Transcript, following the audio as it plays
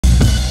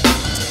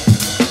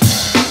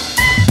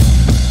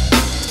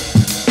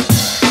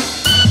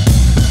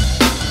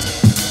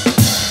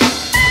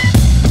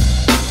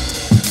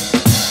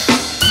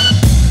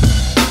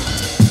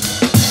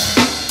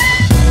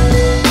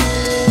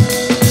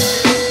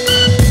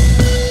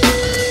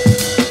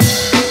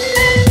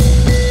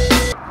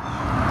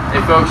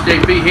folks,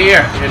 JP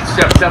here. It's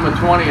September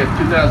 20th,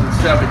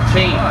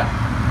 2017.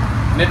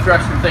 An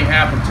interesting thing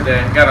happened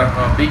today. I got a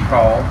bee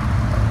call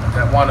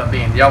that wound up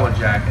being yellow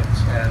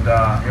jackets, and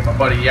I got my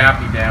buddy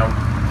Yappy down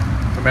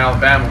from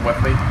Alabama with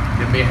me,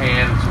 give me a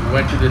hand. So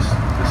we went to this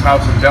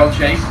house in Belle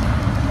Chasse.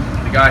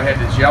 The guy had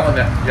this yellow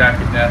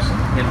jacket nest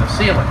in the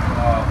ceiling.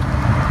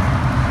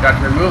 Got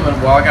to remove them.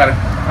 Well, I got a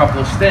couple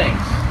of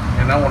stings,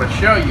 and I want to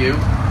show you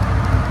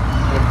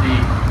with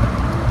the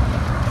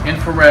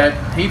infrared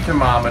heat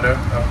thermometer,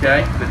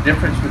 okay, the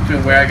difference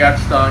between where I got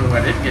stung and where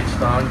I didn't get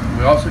stung.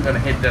 We're also going to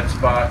hit that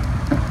spot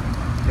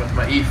with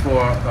my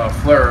E4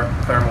 Flir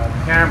thermal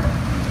camera.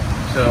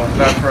 So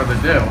without further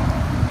ado,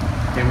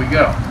 here we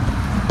go.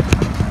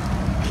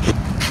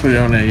 Put it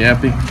on there,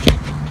 Yappy.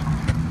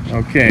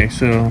 Okay,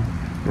 so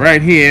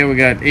right here we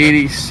got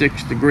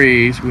 86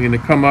 degrees. We're going to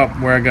come up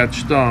where I got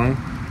stung,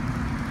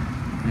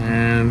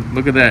 and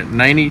look at that,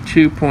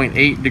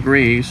 92.8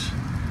 degrees.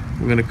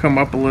 We're going to come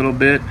up a little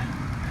bit,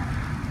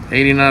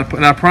 89,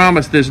 and I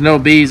promise there's no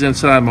bees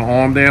inside my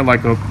arm there,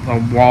 like a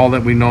wall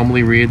that we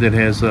normally read that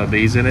has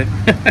bees in it.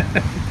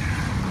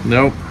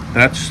 Nope,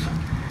 that's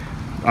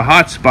a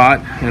hot spot,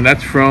 and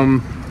that's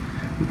from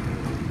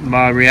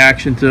my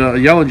reaction to a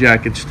yellow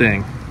jacket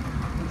sting.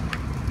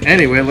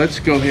 Anyway, let's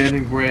go ahead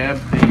and grab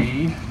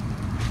the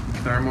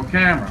thermal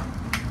camera.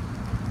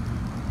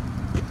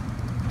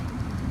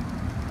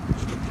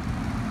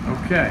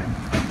 Okay,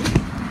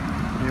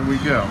 here we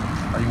go.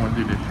 How you want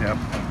to do this, Shep?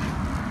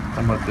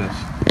 How about this?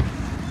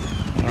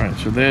 Alright,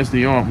 so there's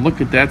the arm. Look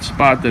at that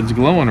spot that's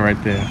glowing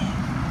right there.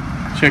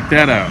 Check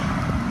that out.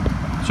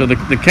 So the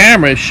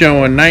camera is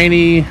showing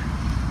 90,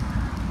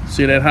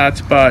 see that hot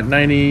spot,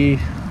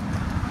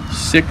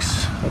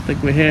 96, I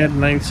think we had,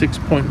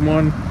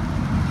 96.1.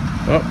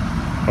 Oh,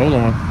 hold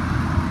on.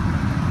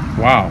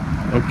 Wow,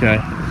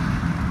 okay.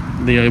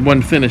 It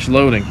wasn't finished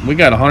loading. We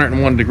got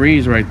 101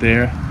 degrees right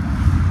there.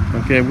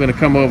 Okay, we're going to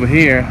come over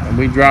here, and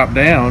we drop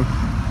down.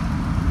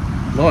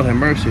 Lord have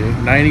mercy,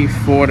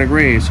 94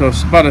 degrees. So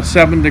it's about a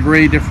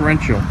 7-degree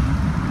differential.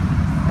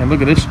 And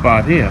look at this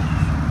spot here.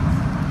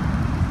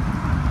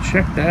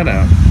 Check that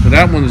out. So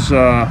that one's,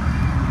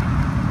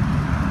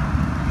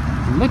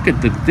 look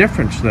at the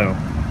difference though.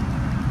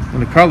 In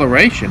the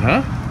coloration,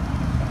 huh?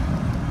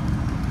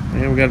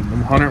 Yeah, we got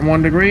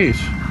 101 degrees.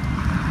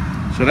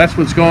 So that's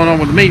what's going on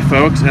with me,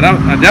 folks. And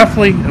I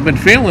definitely have been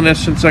feeling this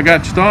since I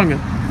got stung.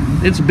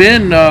 It's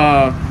been,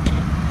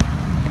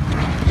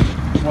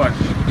 what?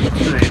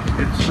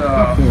 It's 4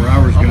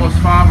 hours almost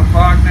ago. 5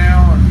 o'clock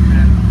now,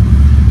 and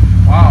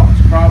wow, it's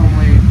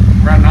probably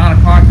around 9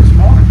 o'clock this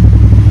morning,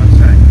 let's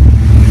say.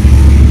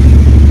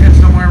 Yeah,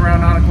 somewhere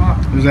around 9 o'clock.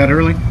 Was that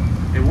early?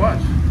 It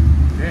was.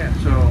 Yeah,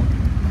 so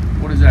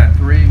what is that,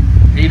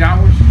 8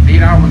 hours?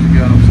 8 hours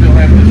ago, I'm still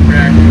having this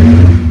reaction.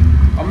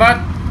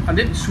 I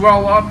didn't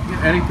swell up,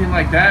 anything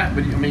like that,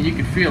 but I mean, you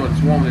can feel it's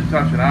warm to the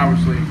touch, and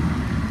obviously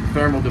the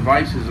thermal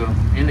devices are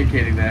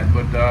indicating that,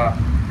 but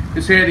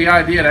just had the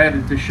idea that I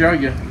had to show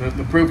you.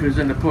 The proof is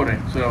in the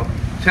pudding. So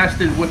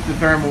tested with the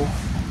thermal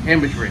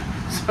imagery.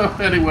 So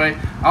anyway,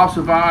 I'll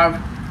survive.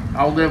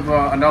 I'll live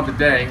another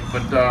day.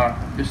 But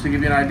just to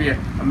give you an idea,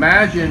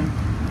 imagine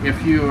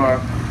if you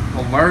are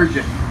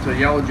allergic to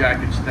yellow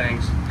jacket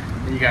stings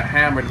and you got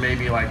hammered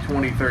maybe like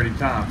 20, 30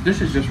 times.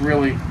 This is just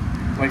really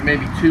like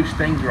maybe 2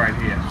 stings right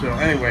here. So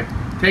anyway,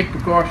 take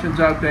precautions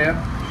out there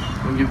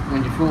when you're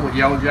fooling with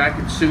yellow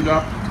jackets. Suit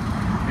up,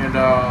 and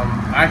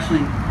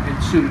actually. It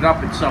suited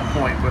up at some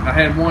point, but I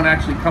had one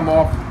actually come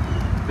off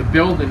the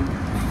building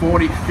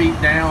 40 feet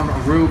down a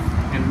roof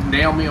and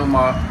nail me on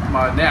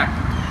my neck,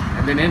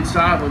 and then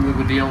inside when we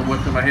were dealing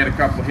with them, I had a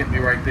couple hit me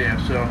right there.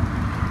 So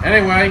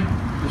anyway,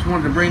 just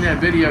wanted to bring that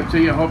video to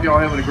you. I hope y'all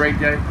having a great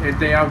day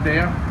out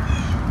there,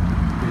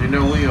 because you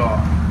know we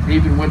are,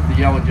 even with the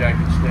yellow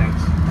jacket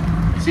stings.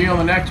 See you on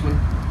the next one.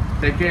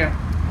 Take care.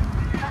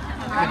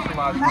 I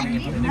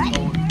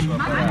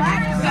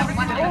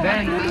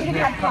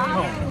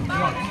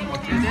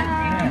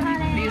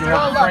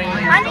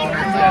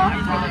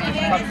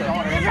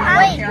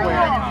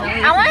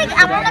want to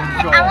pick one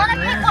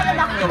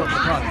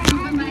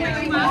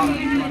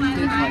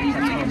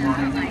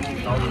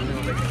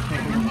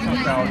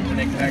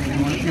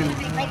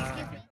of the